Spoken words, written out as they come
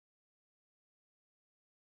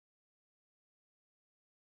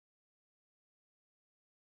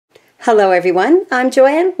Hello everyone, I'm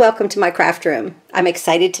Joanne. Welcome to my craft room. I'm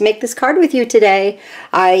excited to make this card with you today.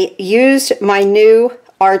 I used my new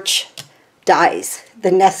arch dies, the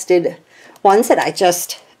nested ones that I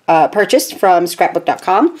just purchased from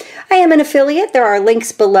scrapbook.com. I am an affiliate. There are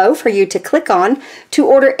links below for you to click on to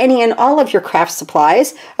order any and all of your craft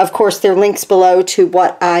supplies. Of course, there are links below to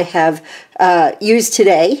what I have used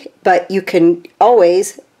today, but you can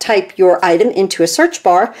always type your item into a search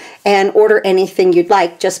bar and order anything you'd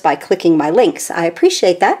like just by clicking my links. I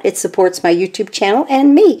appreciate that. It supports my YouTube channel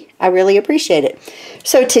and me. I really appreciate it.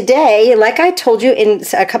 So today, like I told you in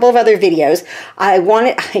a couple of other videos, I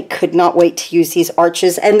could not wait to use these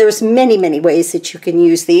arches, and there's many ways that you can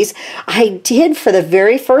use these. I did for the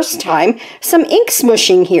very first time some ink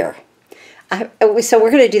smushing here. So we're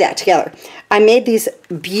going to do that together. I made these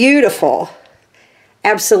beautiful,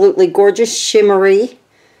 absolutely gorgeous, shimmery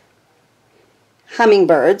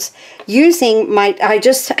hummingbirds using I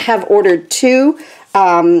just have ordered two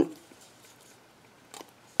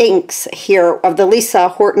inks here of the Lisa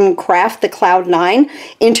Horton Craft, the Cloud 9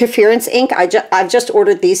 Interference ink. I've just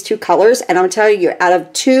ordered these two colors, and I'm telling you, out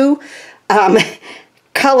of two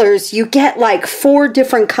colors, you get like 4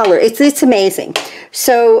 different colors. It's amazing.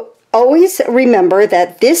 So always remember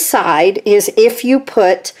that this side is if you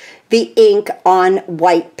put the ink on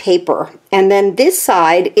white paper, and then this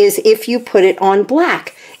side is if you put it on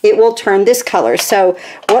black, it will turn this color. So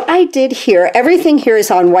what I did here, everything here is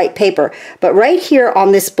on white paper, but right here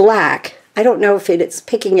on this black, I don't know if it's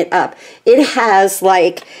picking it up, it has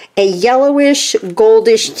like a yellowish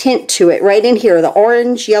goldish tint to it right in here, the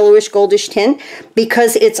orange yellowish goldish tint,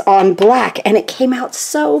 because it's on black, and it came out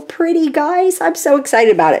so pretty, guys. I'm so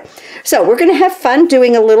excited about it. So we're going to have fun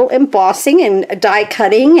doing a little embossing and die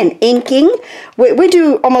cutting and inking. We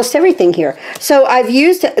do almost everything here. So I've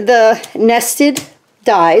used the nested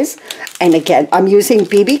dies, and again, I'm using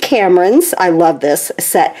BB Cameron's. I love this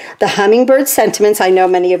set. The Hummingbird Sentiments, I know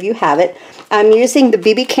many of you have it. I'm using the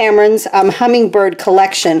BB Cameron's Hummingbird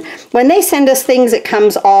collection. When they send us things, it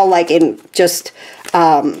comes all like in just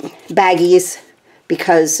baggies,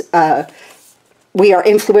 because we are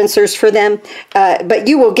influencers for them, but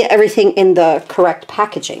you will get everything in the correct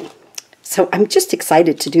packaging. So I'm just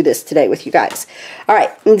excited to do this today with you guys. All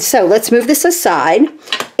right, and so let's move this aside,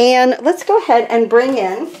 and let's go ahead and bring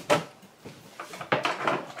in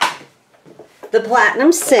the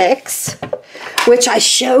Platinum 6, which I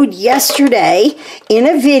showed yesterday in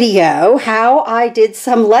a video how I did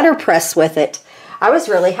some letterpress with it. I was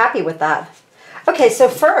really happy with that. Okay, so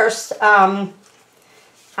first,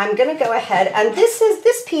 I'm going to go ahead, and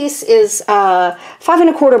this piece is 5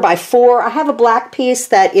 1/4 by 4. I have a black piece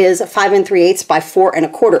that is 5 3/8 by 4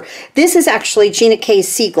 1/4. This is actually Gina K's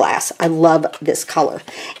Sea Glass. I love this color.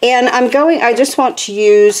 And I just want to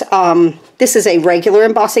use, this is a regular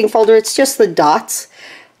embossing folder. It's just the dots,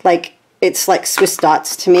 it's like Swiss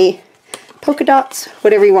dots to me. Polka dots,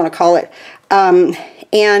 whatever you want to call it.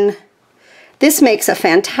 And this makes a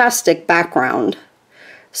fantastic background.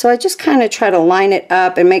 So I just kind of try to line it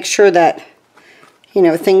up and make sure that, you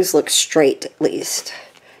know, things look straight at least.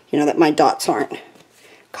 You know, that my dots aren't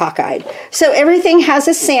cockeyed. So everything has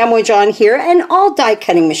a sandwich on here, and all die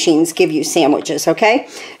cutting machines give you sandwiches, okay?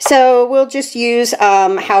 So we'll just use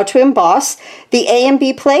how to emboss the A and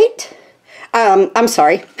B plate. I'm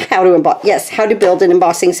sorry, how to emboss. Yes, how to build an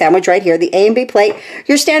embossing sandwich right here. The A and B plate,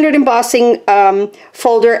 your standard embossing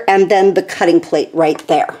folder, and then the cutting plate right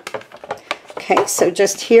there. Okay, so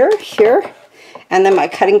just here, and then my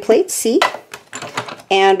cutting plate, C.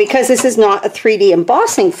 And because this is not a 3D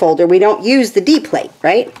embossing folder, we don't use the D plate,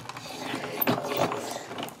 right?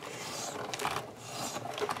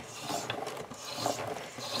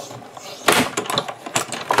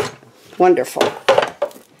 Wonderful.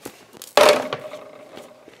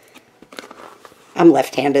 I'm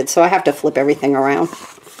left-handed, so I have to flip everything around.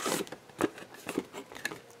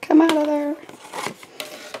 Come out of there.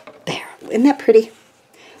 Isn't that pretty?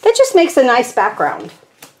 That just makes a nice background.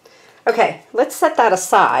 Okay, let's set that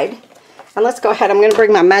aside, and let's go ahead. I'm going to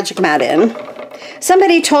bring my magic mat in.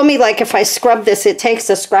 Somebody told me, like, if I scrub this, it takes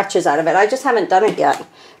the scratches out of it. I just haven't done it yet,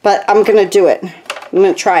 but I'm going to do it. I'm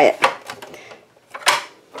going to try it.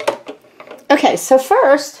 Okay, so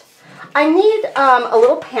first, I need a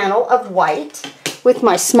little panel of white with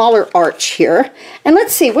my smaller arch here. And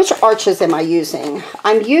let's see, which arches am I using?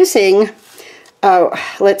 I'm using... Oh,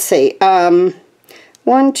 let's see.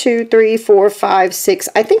 1, 2, 3, 4, 5, 6.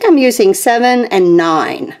 I think I'm using 7 and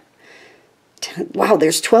 9. Wow,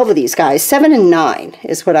 there's 12 of these guys. 7 and 9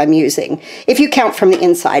 is what I'm using, if you count from the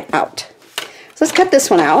inside out. So let's cut this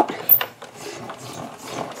one out.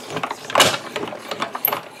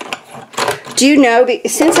 Do you know,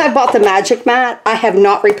 since I bought the Magic Mat, I have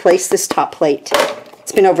not replaced this top plate.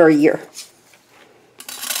 It's been over a year.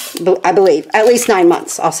 I believe. At least 9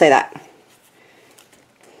 months, I'll say that.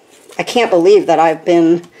 I can't believe that I've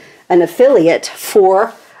been an affiliate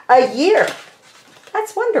for a year.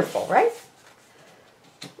 That's wonderful, right?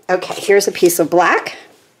 Okay, here's a piece of black.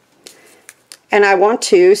 And I want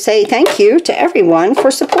to say thank you to everyone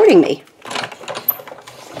for supporting me.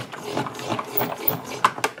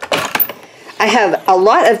 I have a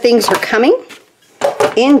lot of things are coming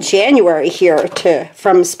in January here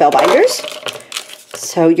from Spellbinders.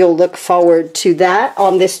 So you'll look forward to that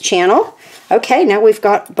on this channel. Okay, now we've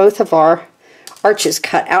got both of our arches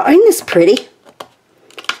cut out. Isn't this pretty?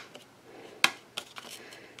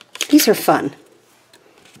 These are fun.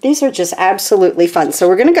 These are just absolutely fun. So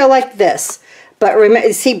we're going to go like this. But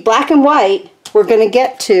remember, see, black and white, we're going to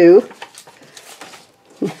get to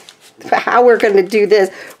how we're going to do this.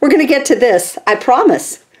 We're going to get to this, I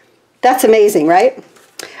promise. That's amazing, right?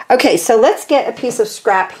 Okay, so let's get a piece of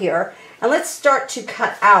scrap here. And let's start to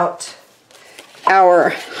cut out our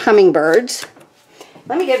hummingbirds.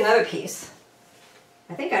 Let me get another piece.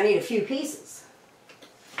 I think I need a few pieces.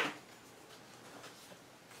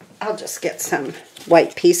 I'll just get some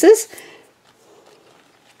white pieces.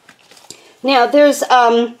 Now there's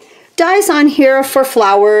dies on here for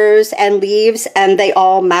flowers and leaves, and they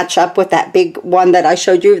all match up with that big one that I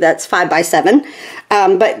showed you that's 5 by 7.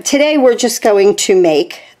 But today we're just going to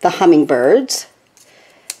make the hummingbirds.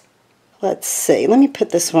 Let's see, let me put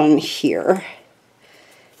this one here.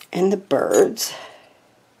 And the birds.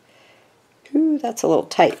 Ooh, that's a little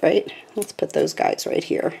tight, right? Let's put those guys right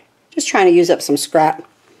here. Just trying to use up some scrap.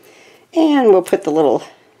 And we'll put the little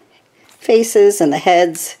faces and the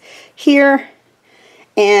heads here.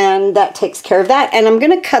 And that takes care of that. And I'm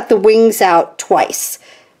going to cut the wings out twice.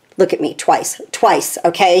 Look at me, twice. Twice,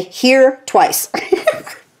 okay? Here, twice.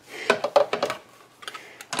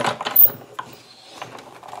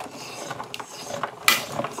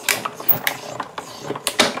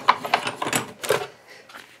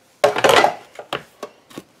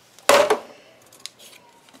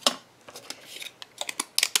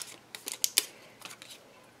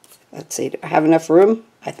 Let's see, do I have enough room?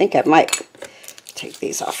 I think I might. Take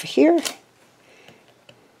these off of here.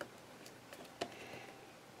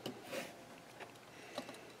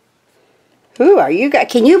 Ooh, are you guys,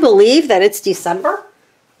 can you believe that it's December?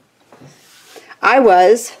 I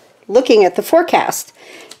was looking at the forecast,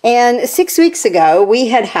 and 6 weeks ago we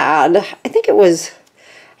had, I think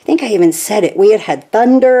I even said it, we had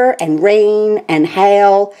thunder and rain and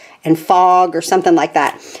hail and fog or something like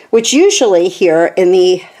that, which usually here in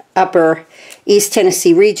the upper East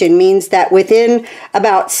Tennessee region means that within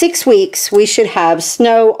about 6 weeks we should have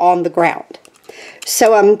snow on the ground.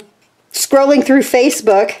 So I'm scrolling through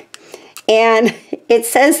Facebook and it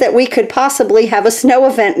says that we could possibly have a snow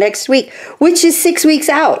event next week, which is 6 weeks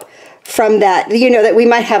out from that. You know, that we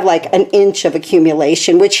might have like an inch of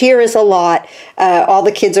accumulation, which here is a lot. All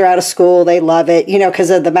the kids are out of school. They love it, you know,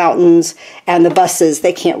 because of the mountains and the buses.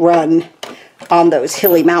 They can't run on those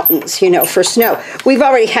hilly mountains, you know, for snow. We've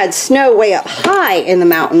already had snow way up high in the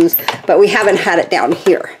mountains, but we haven't had it down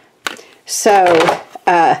here. So,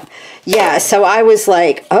 yeah, so I was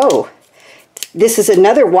like, oh, this is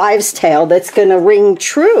another wives' tale that's going to ring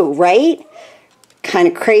true, right? Kind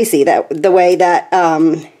of crazy that the way that,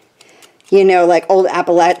 you know, like old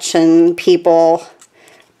Appalachian people,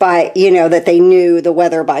 you know, that they knew the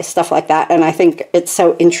weather by stuff like that. And I think it's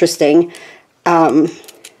so interesting.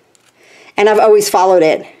 And I've always followed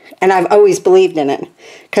it, and I've always believed in it,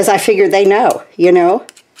 because I figured they know, you know.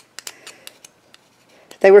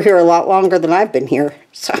 They were here a lot longer than I've been here.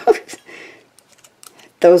 So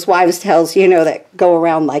those wives' tales, you know, that go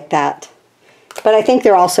around like that. But I think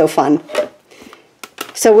they're also fun.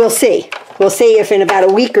 So we'll see. We'll see if in about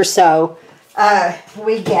a week or so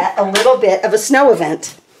we get a little bit of a snow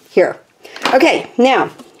event here. Okay, now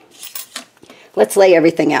let's lay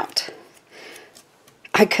everything out.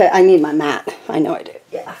 I need my mat. I know I do.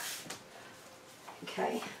 Yeah.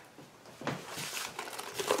 Okay.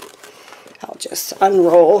 I'll just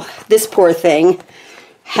unroll. This poor thing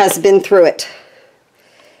has been through it.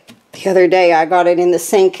 The other day I got it in the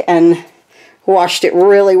sink and washed it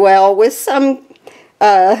really well with some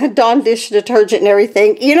Dawn dish detergent and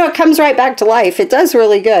everything. You know, it comes right back to life. It does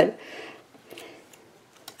really good.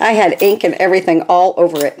 I had ink and everything all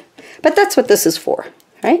over it. But that's what this is for,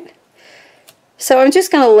 right? So I'm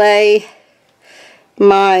just going to lay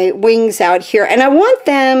my wings out here, and I want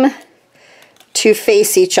them to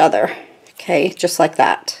face each other, okay, just like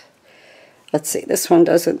that. Let's see, this one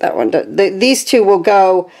doesn't, that one does. These two will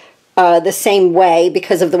go the same way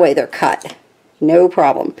because of the way they're cut. no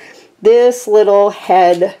problem. This little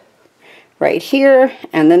head right here,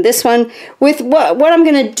 and then this one. With what I'm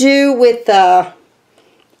going to do with the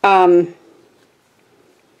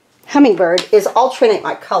Hummingbird is alternate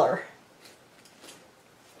my color.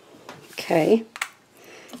 Okay,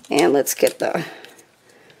 and let's get the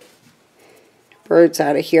birds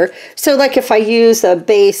out of here. So like if I use a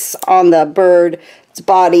base on the bird's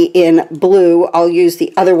body in blue, I'll use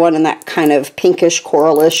the other one in that kind of pinkish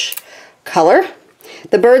coralish color.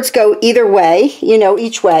 The birds go either way, you know,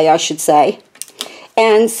 each way I should say.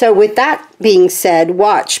 And so with that being said,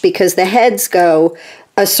 watch, because the heads go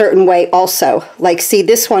a certain way also. Like, see,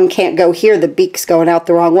 this one can't go here, the beak's going out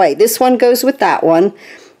the wrong way. This one goes with that one,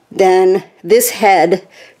 then this head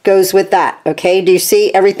goes with that, okay? Do you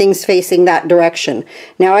see? Everything's facing that direction.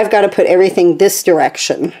 Now I've got to put everything this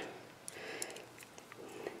direction.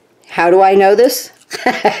 How do I know this?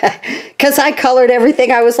 Because I colored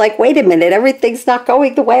everything. I was like, wait a minute, everything's not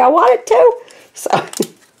going the way I want it to. So,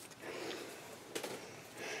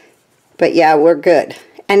 but yeah, we're good.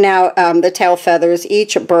 And now the tail feathers,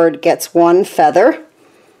 each bird gets one feather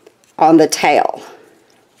on the tail.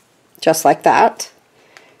 Just like that.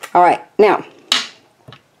 All right, now,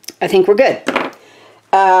 I think we're good.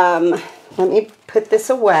 Let me put this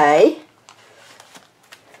away.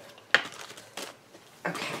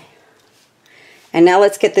 Okay. And now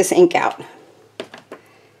let's get this ink out.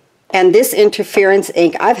 And this interference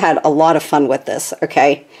ink, I've had a lot of fun with this,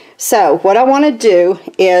 okay? So what I want to do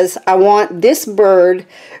is I want this bird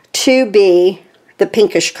to be the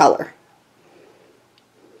pinkish color.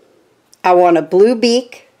 I want a blue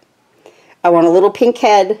beak, I want a little pink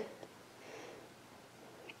head,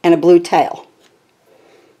 and a blue tail.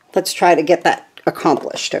 Let's try to get that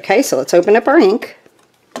accomplished, okay? So let's open up our ink.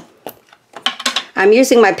 I'm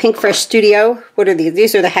using my Pink Fresh Studio. What are these?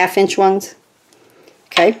 These are the 1/2-inch ones.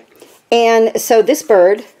 Okay. And so this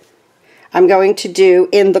bird I'm going to do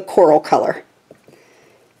in the coral color.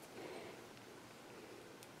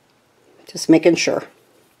 Just making sure.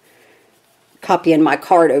 Copying my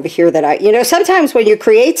card over here that I, you know, sometimes when you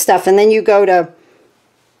create stuff and then you go to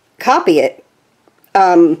copy it,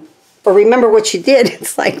 or remember what you did,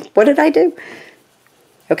 it's like, what did I do?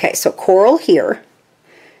 Okay, so coral here.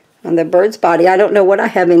 On the bird's body. I don't know what I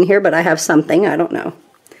have in here, but I have something. I don't know.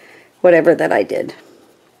 Whatever that I did.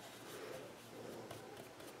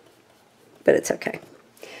 But it's okay.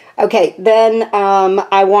 Okay, then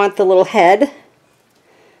I want the little head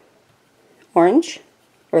orange,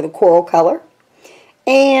 or the coral color.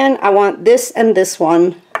 And I want this and this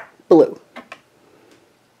one blue.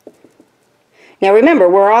 Now remember,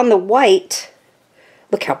 we're on the white.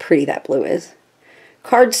 Look how pretty that blue is.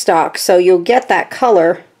 Cardstock, so you'll get that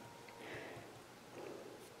color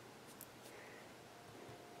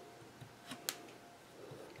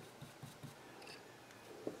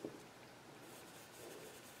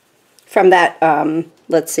from that,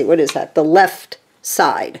 let's see, what is that? The left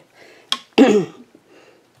side.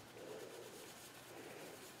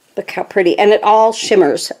 Look how pretty. And it all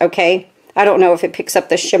shimmers, okay? I don't know if it picks up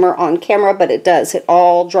the shimmer on camera, but it does. It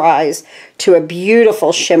all dries to a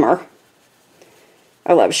beautiful shimmer.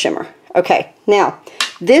 I love shimmer. Okay, now,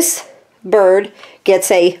 this bird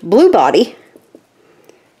gets a blue body.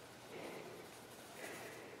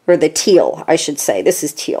 Or the teal, I should say. This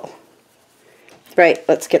is teal. Right,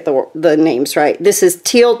 let's get the names right. This is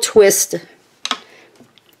Teal Twist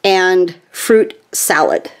and Fruit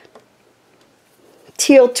Salad.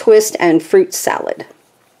 Teal Twist and Fruit Salad.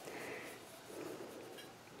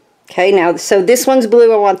 Okay, now, so this one's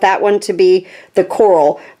blue. I want that one to be the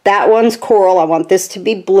coral. That one's coral. I want this to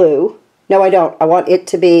be blue. No, I don't. I want it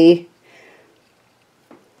to be...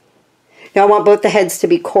 No, I want both the heads to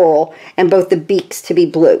be coral and both the beaks to be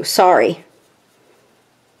blue. Sorry.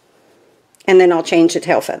 And then I'll change the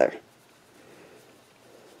tail feather.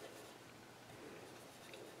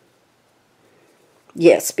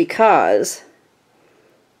 Yes, because...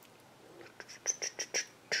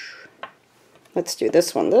 Let's do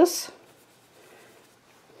this one, this.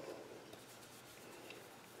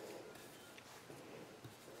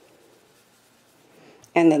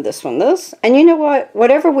 And then this one, this. And you know what?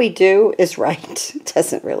 Whatever we do is right. It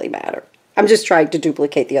doesn't really matter. I'm just trying to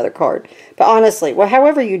duplicate the other card. But honestly, well,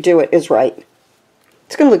 however you do it is right.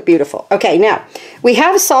 It's going to look beautiful. Okay, now, we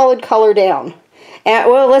have a solid color down. And,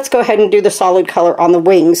 well, let's go ahead and do the solid color on the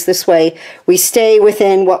wings. This way, we stay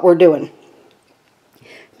within what we're doing.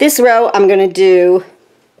 This row, I'm going to do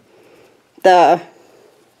the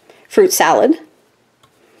fruit salad.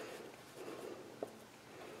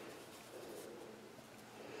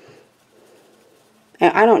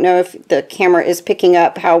 And I don't know if the camera is picking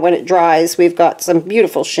up how when it dries, we've got some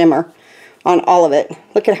beautiful shimmer on all of it.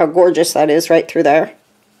 Look at how gorgeous that is right through there.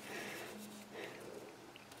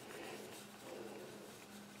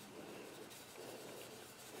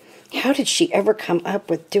 How did she ever come up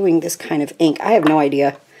with doing this kind of ink? I have no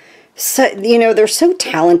idea. So, you know, they're so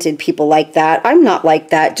talented, people like that. I'm not like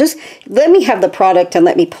that. Just let me have the product and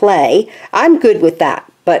let me play. I'm good with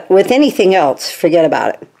that. But with anything else, forget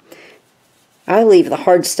about it. I leave the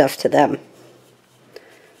hard stuff to them.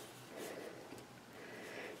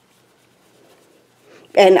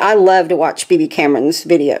 And I love to watch Bibi Cameron's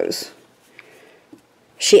videos.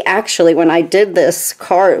 She actually, when I did this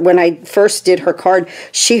card, when I first did her card,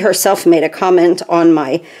 she herself made a comment on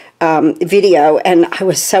my video, and I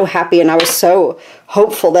was so happy, and I was so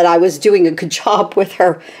hopeful that I was doing a good job with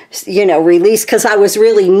her, you know, release, because I was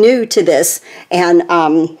really new to this, and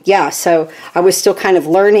yeah, so I was still kind of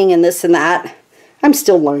learning and this and that. I'm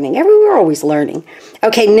still learning. We're always learning.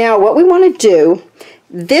 Okay, now what we want to do,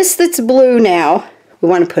 this that's blue now, we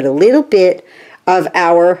want to put a little bit of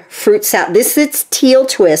our fruit salad. This is teal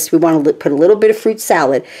twist. We want to put a little bit of fruit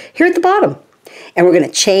salad here at the bottom. And we're going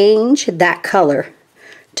to change that color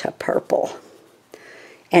to purple.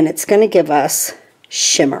 And it's going to give us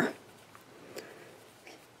shimmer.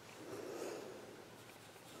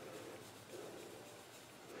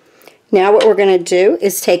 Now what we're going to do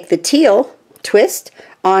is take the teal twist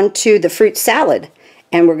onto the fruit salad.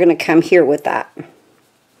 And we're going to come here with that.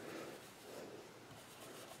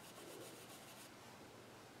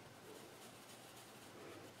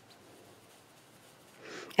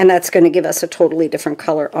 And that's going to give us a totally different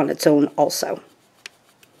color on its own also.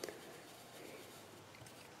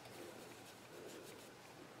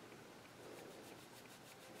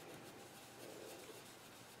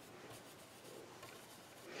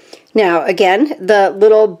 Now, again, the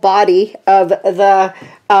little body of the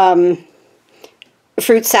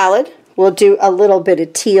fruit salad, we'll do a little bit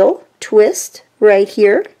of teal twist right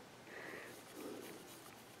here.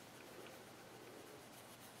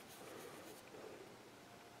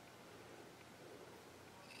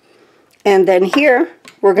 And then here,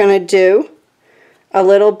 we're going to do a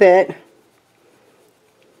little bit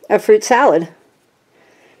of fruit salad.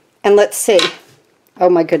 And let's see. Oh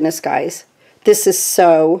my goodness, guys. This is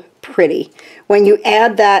so pretty. When you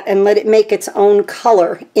add that and let it make its own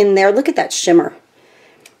color in there, look at that shimmer.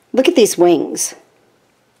 Look at these wings.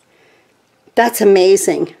 That's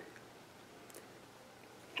amazing.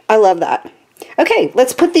 I love that. Okay,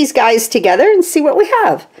 let's put these guys together and see what we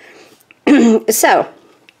have. So,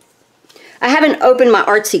 I haven't opened my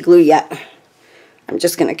artsy glue yet. I'm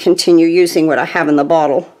just going to continue using what I have in the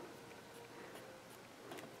bottle.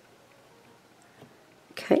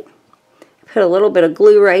 Okay, put a little bit of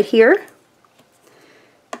glue right here.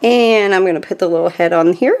 And I'm going to put the little head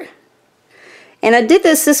on here. And I did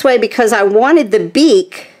this way because I wanted the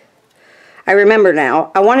beak, I remember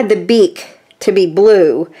now, I wanted the beak to be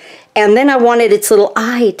blue. And then I wanted its little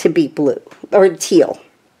eye to be blue, or teal.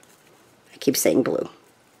 I keep saying blue.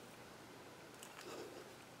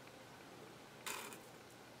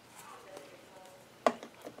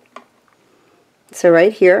 So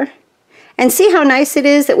right here, and see how nice it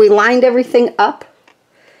is that we lined everything up?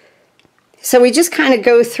 So we just kind of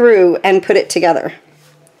go through and put it together.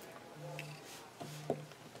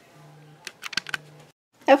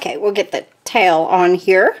 Okay, we'll get the tail on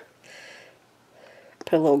here.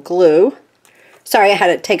 Put a little glue. Sorry, I had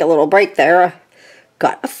to take a little break there. I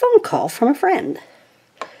got a phone call from a friend.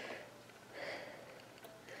 Put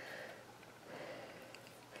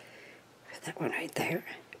that one right there.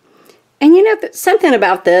 And you know, something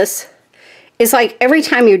about this is like every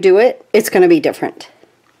time you do it, it's going to be different,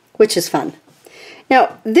 which is fun.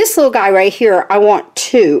 Now, this little guy right here, I want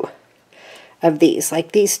 2 of these,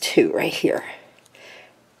 like these 2 right here.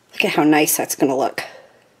 Look at how nice that's going to look.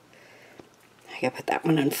 I gotta put that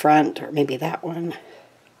one in front, or maybe that one.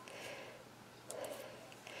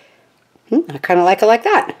 I kind of like it like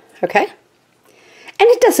that, okay? And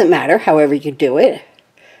it doesn't matter however you do it.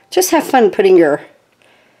 Just have fun putting your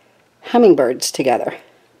hummingbirds together.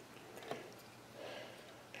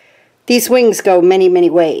 These wings go many, many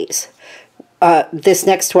ways. This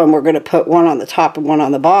next one, we're going to put one on the top and one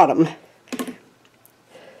on the bottom.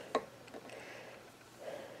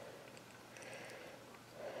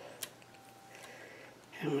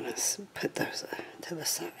 I'm going to put those to the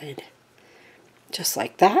side. Just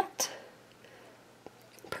like that.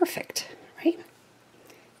 Perfect, right?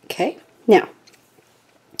 Okay, now,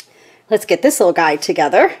 let's get this little guy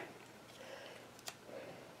together.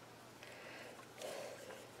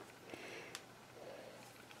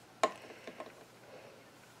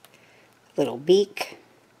 Little beak.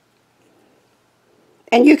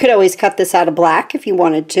 And you could always cut this out of black if you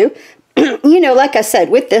wanted to. you know, like I said,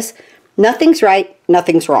 with this, nothing's right,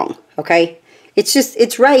 nothing's wrong, okay? It's just,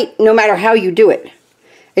 it's right no matter how you do it.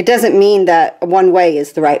 It doesn't mean that one way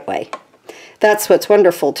is the right way. That's what's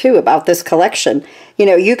wonderful too about this collection. You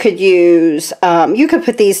know, you could use, you could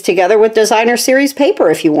put these together with designer series paper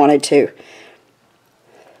if you wanted to.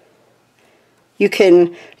 You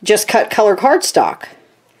can just cut color cardstock.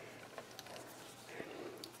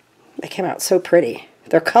 They came out so pretty.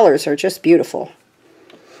 Their colors are just beautiful.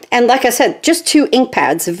 And like I said, just 2 ink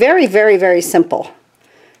pads. Very, very, very simple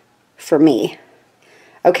for me.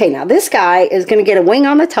 Okay, now this guy is going to get a wing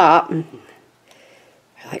on the top.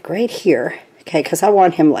 Like right here. Okay, because I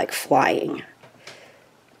want him like flying.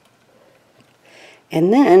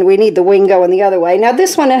 And then we need the wing going the other way. Now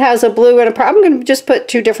this one, it has a blue and a, I'm going to just put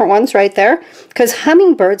 2 different ones right there. Because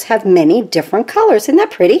hummingbirds have many different colors. Isn't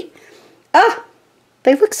that pretty? Ah,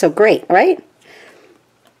 they look so great, right?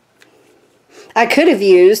 I could have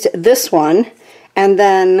used this one and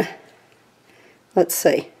then, let's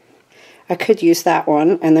see. I could use that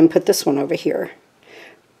one and then put this one over here.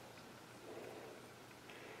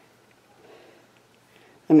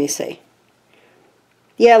 Let me see.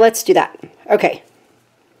 Yeah, let's do that. Okay.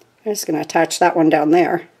 I'm just going to attach that one down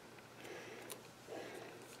there.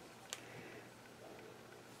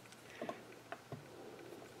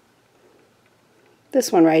 This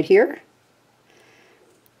one right here.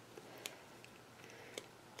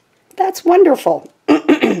 That's wonderful.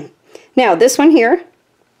 Now this one here.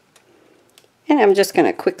 And I'm just going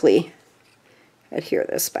to quickly adhere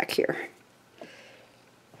this back here.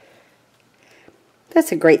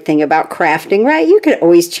 That's a great thing about crafting, right? You can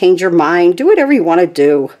always change your mind. Do whatever you want to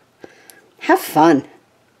do. Have fun.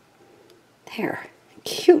 There.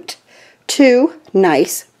 Cute. 2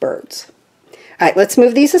 nice birds. All right, let's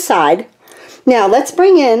move these aside. Now, let's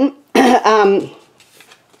bring in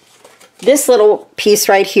this little piece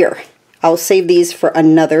right here. I'll save these for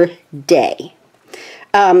another day.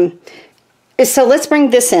 So let's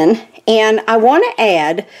bring this in. And I want to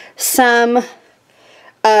add some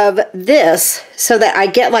of this so that I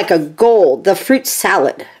get like a gold, the fruit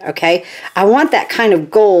salad, okay? I want that kind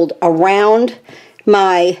of gold around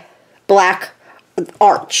my black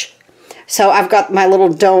arch. So I've got my little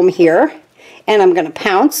dome here, and I'm going to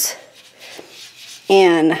pounce,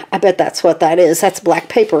 and I bet that's what that is. That's black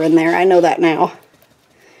paper in there. I know that now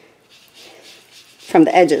from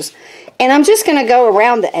the edges. And I'm just going to go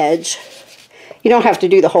around the edge. You don't have to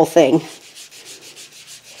do the whole thing,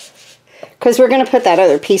 because we're going to put that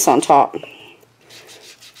other piece on top.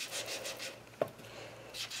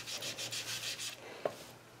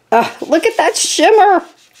 Look at that shimmer.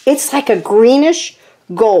 It's like a greenish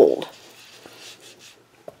gold.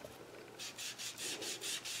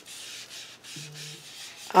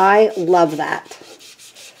 I love that.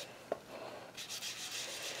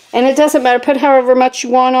 And it doesn't matter. Put however much you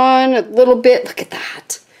want on. A little bit. Look at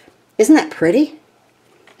that. Isn't that pretty?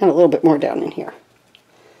 And a little bit more down in here.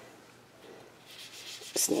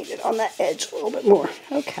 Just need it on that edge a little bit more.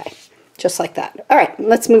 Okay, just like that. All right,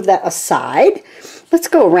 let's move that aside. Let's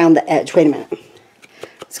go around the edge. Wait a minute.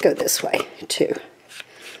 Let's go this way too.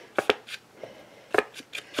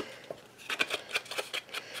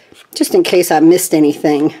 Just in case I missed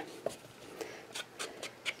anything.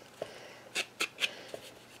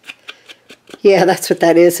 Yeah, that's what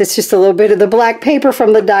that is. It's just a little bit of the black paper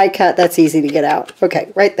from the die cut. That's easy to get out.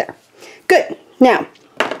 Okay, right there. Good. Now,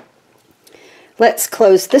 let's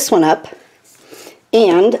close this one up,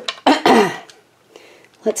 and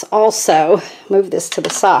let's also move this to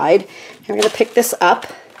the side. And we're going to pick this up,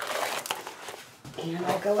 and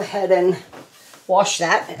I'll go ahead and wash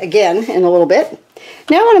that again in a little bit.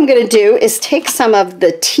 Now what I'm going to do is take some of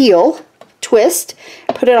the teal twist,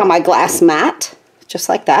 put it on my glass mat, just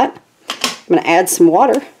like that. I'm going to add some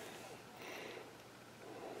water,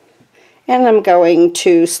 and I'm going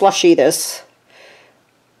to slushy this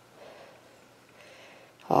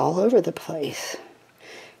all over the place.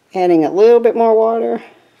 Adding a little bit more water.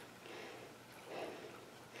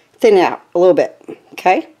 Thin it out a little bit,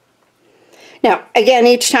 okay? Now, again,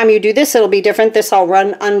 each time you do this, it'll be different. This I'll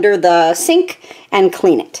run under the sink and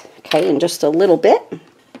clean it, okay, in just a little bit.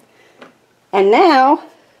 And now,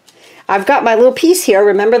 I've got my little piece here.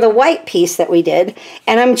 Remember the white piece that we did?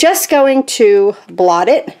 And I'm just going to blot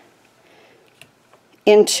it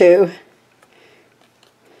into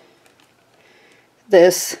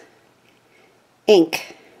this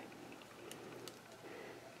ink.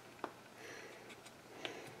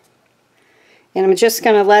 And I'm just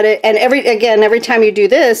going to let it, and every time you do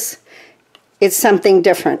this, it's something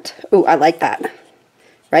different. Ooh, I like that.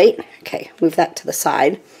 Right? Okay, move that to the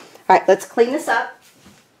side. All right, let's clean this up.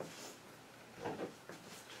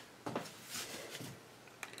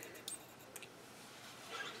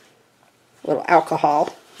 A little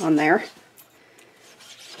alcohol on there.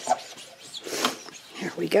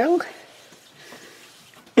 There we go.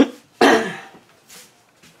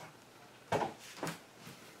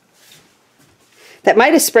 That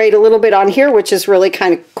might have sprayed a little bit on here, which is really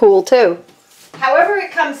kind of cool too. However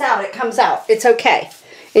it comes out, it comes out. It's okay.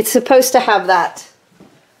 It's supposed to have that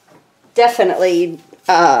definitely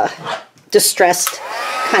distressed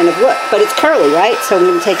kind of look, but it's curly, right? So I'm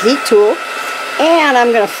going to take a heat tool and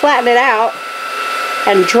I'm going to flatten it out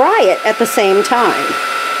and dry it at the same time.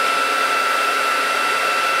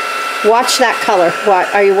 Watch that color.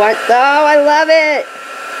 What are you what? Oh, I love it.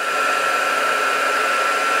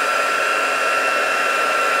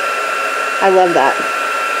 I love that.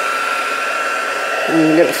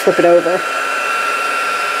 I'm going to flip it over.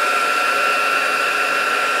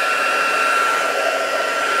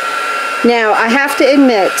 Now, I have to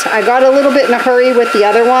admit, I got a little bit in a hurry with the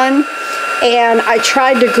other one, and I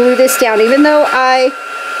tried to glue this down. Even though I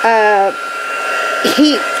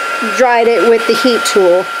heat dried it with the heat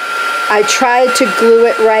tool, I tried to glue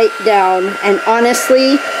it right down, and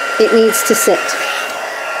honestly, it needs to sit.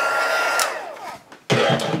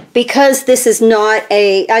 Because this is not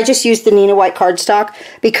a, I just used the Neenah white cardstock,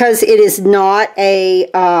 because it is not a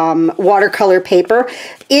watercolor paper,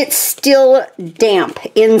 it's still damp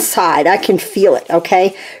inside. I can feel it,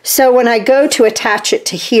 okay? So when I go to attach it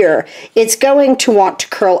to here, it's going to want to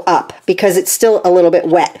curl up because it's still a little bit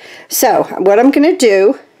wet. So what I'm going to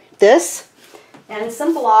do, this and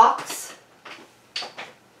some blocks.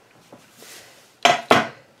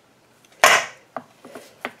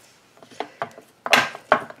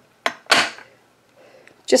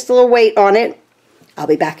 Just a little weight on it. I'll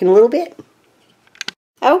be back in a little bit.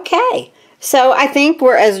 Okay, so I think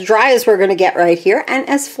we're as dry as we're going to get right here and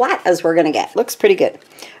as flat as we're going to get. Looks pretty good.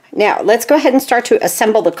 Now, let's go ahead and start to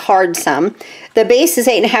assemble the card some. The base is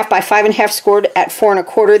 8.5 by 5.5 scored at 4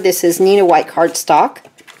 1/4. This is Neenah white cardstock.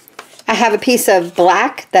 I have a piece of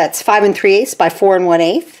black that's 5 3/8 by 4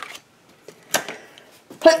 1/8.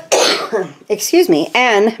 Excuse me.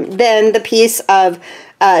 And then the piece of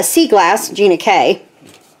sea glass, Gina K,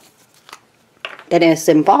 that is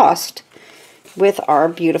embossed with our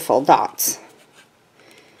beautiful dots.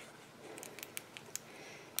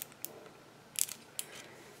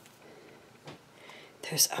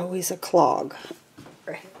 There's always a clog.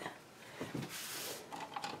 Right.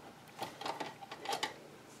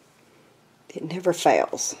 It never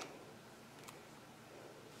fails.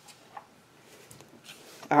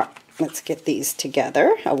 All right, let's get these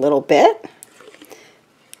together a little bit,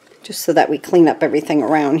 just so that we clean up everything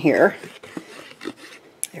around here.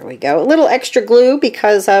 There we go. A little extra glue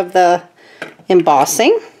because of the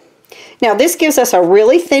embossing. Now this gives us a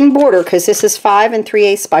really thin border because this is 5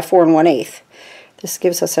 3/8 by 4 1/8. This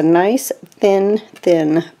gives us a nice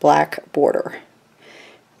thin black border.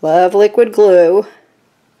 Love liquid glue.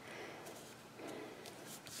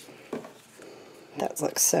 That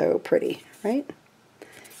looks so pretty, right?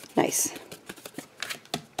 Nice.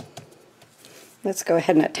 Let's go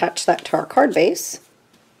ahead and attach that to our card base.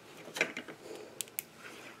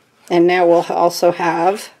 And now we'll also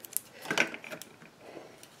have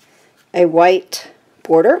a white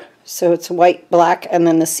border. So it's white, black, and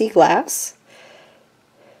then the sea glass.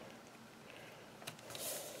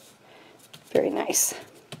 Very nice.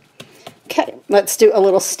 Okay, let's do a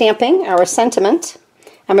little stamping, our sentiment.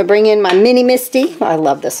 I'm going to bring in my mini MISTI. I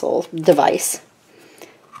love this little device.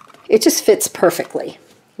 It just fits perfectly,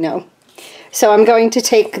 you know. So I'm going to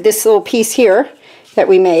take this little piece here that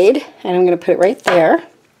we made, and I'm going to put it right there.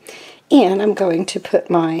 And I'm going to put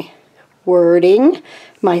my wording,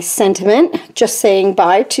 my sentiment, just saying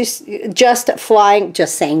bye to, just flying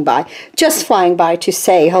by to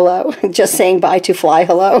say hello, just saying bye to fly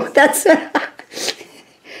hello. That's,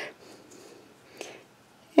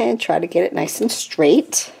 and try to get it nice and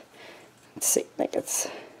straight. Let's see, like it's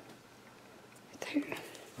there.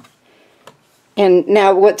 And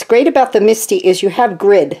now what's great about the MISTI is you have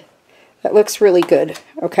grid. That looks really good.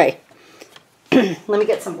 Okay. Let me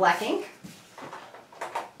get some black ink.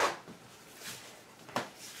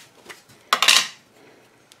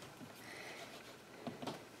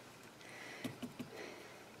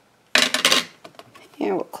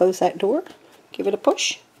 And we'll close that door, give it a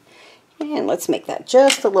push, and let's make that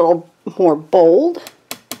just a little more bold.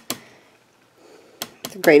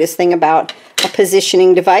 The greatest thing about a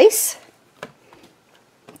positioning device.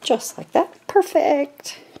 Just like that.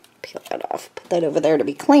 Perfect. Peel that off, put that over there to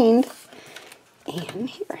be cleaned. And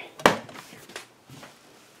here.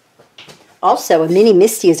 Also, a mini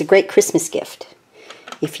MISTI is a great Christmas gift.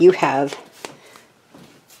 If you have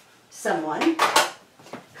someone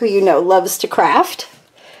who you know loves to craft,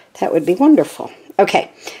 That would be wonderful.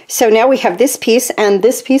 Okay, so now we have this piece and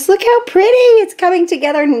this piece. Look how pretty. It's coming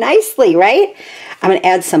together nicely, right? I'm going to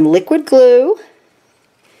add some liquid glue.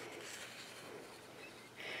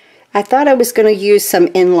 I thought I was going to use some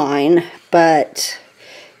inline, but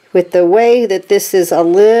with the way that this is a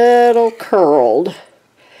little curled,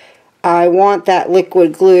 I want that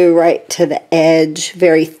liquid glue right to the edge,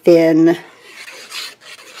 very thin.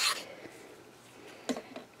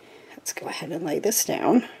 Let's go ahead and lay this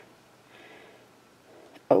down.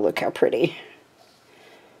 Oh, look how pretty.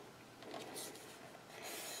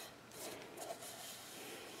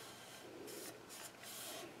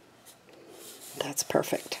 That's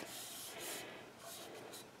perfect.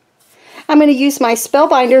 I'm going to use my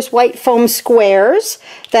Spellbinders white foam squares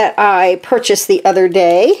that I purchased the other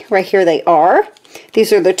day. Right here they are.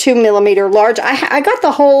 These are the 2mm large. I got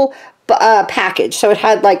the whole package. So it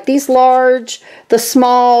had like these large, the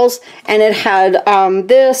smalls, and it had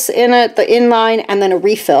this in it, the inline, and then a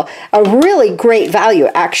refill. A really great value,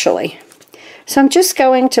 actually. So I'm just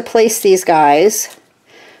going to place these guys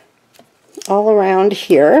all around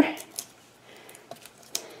here.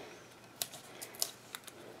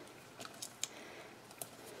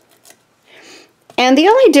 And the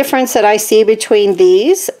only difference that I see between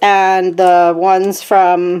these and the ones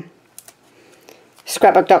from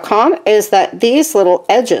scrapbook.com is that these little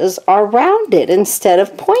edges are rounded instead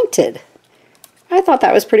of pointed. I thought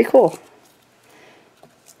that was pretty cool.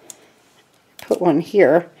 Put one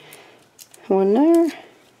here, one there,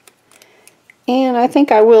 and I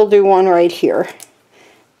think I will do one right here,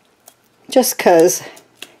 just because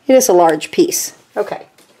it is a large piece. Okay,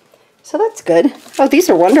 so that's good. Oh,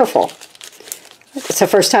 these are wonderful. It's the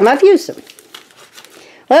first time I've used them.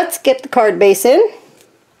 Let's get the card base in.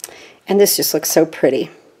 And this just looks so pretty.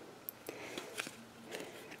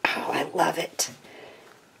 Oh, I love it.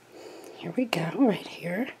 Here we go, right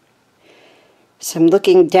here. So I'm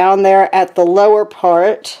looking down there at the lower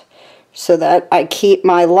part so that I keep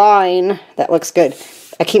my line. That looks good.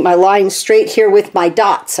 I keep my line straight here with my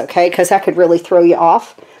dots, okay? Because that could really throw you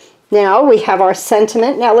off. Now we have our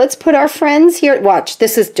sentiment. Now let's put our friends here. Watch,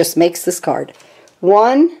 this is just makes this card.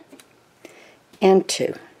 1 and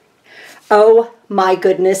 2. Oh my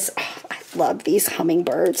goodness, oh, I love these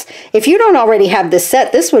hummingbirds. If you don't already have this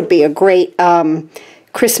set, this would be a great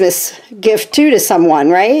Christmas gift too to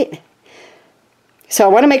someone, right? So I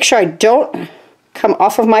want to make sure I don't come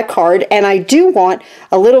off of my card, and I do want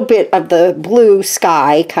a little bit of the blue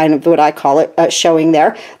sky, kind of what I call it, showing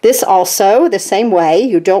there. This also, the same way,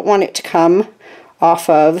 you don't want it to come off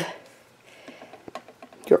of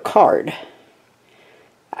your card,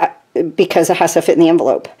 because it has to fit in the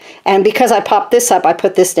envelope. And because I popped this up, I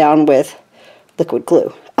put this down with liquid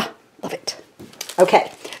glue. Ah, love it. Okay,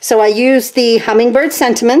 so I use the Hummingbird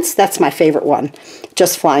Sentiments. That's my favorite one.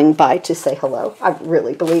 Just flying by to say hello. I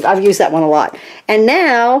really believe I've used that one a lot. And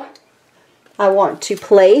now I want to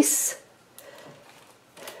place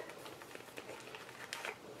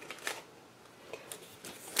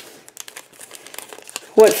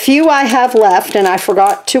what few I have left, and I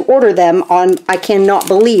forgot to order them on, I cannot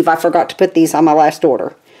believe I forgot to put these on my last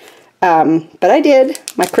order. But I did.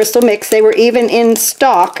 My crystal mix, they were even in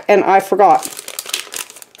stock, and I forgot.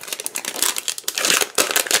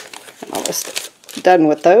 I'm almost done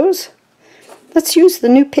with those. Let's use the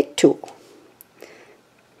new pick tool.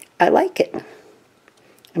 I like it.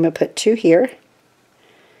 I'm going to put 2 here,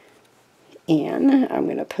 and I'm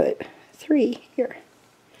going to put 3 here.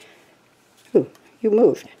 Ooh. You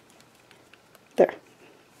moved. There.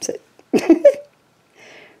 That's it.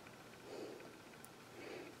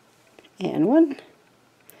 And 1.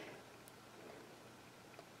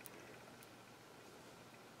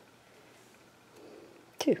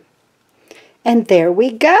 2. And there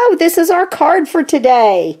we go. This is our card for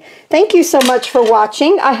today. Thank you so much for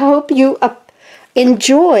watching. I hope you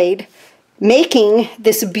enjoyed making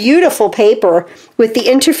this beautiful paper with the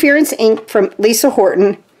interference ink from Lisa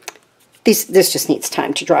Horton. This just needs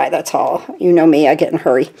time to dry, that's all. You know me, I get in a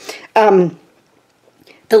hurry.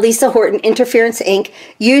 The Lisa Horton Interference ink,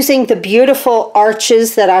 using the beautiful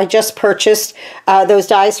arches that I just purchased, those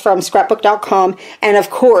dies from scrapbook.com, and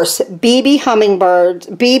of course, BB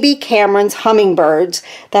Cameron's Hummingbirds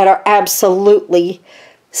that are absolutely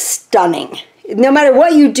stunning. No matter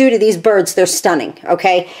what you do to these birds, they're stunning,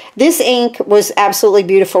 okay? This ink was absolutely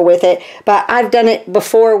beautiful with it, but I've done it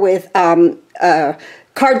before with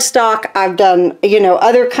cardstock. I've done, you know,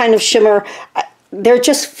 other kind of shimmer. They're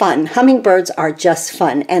just fun. Hummingbirds are just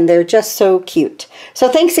fun, and they're just so cute. So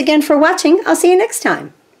thanks again for watching. I'll see you next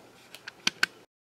time.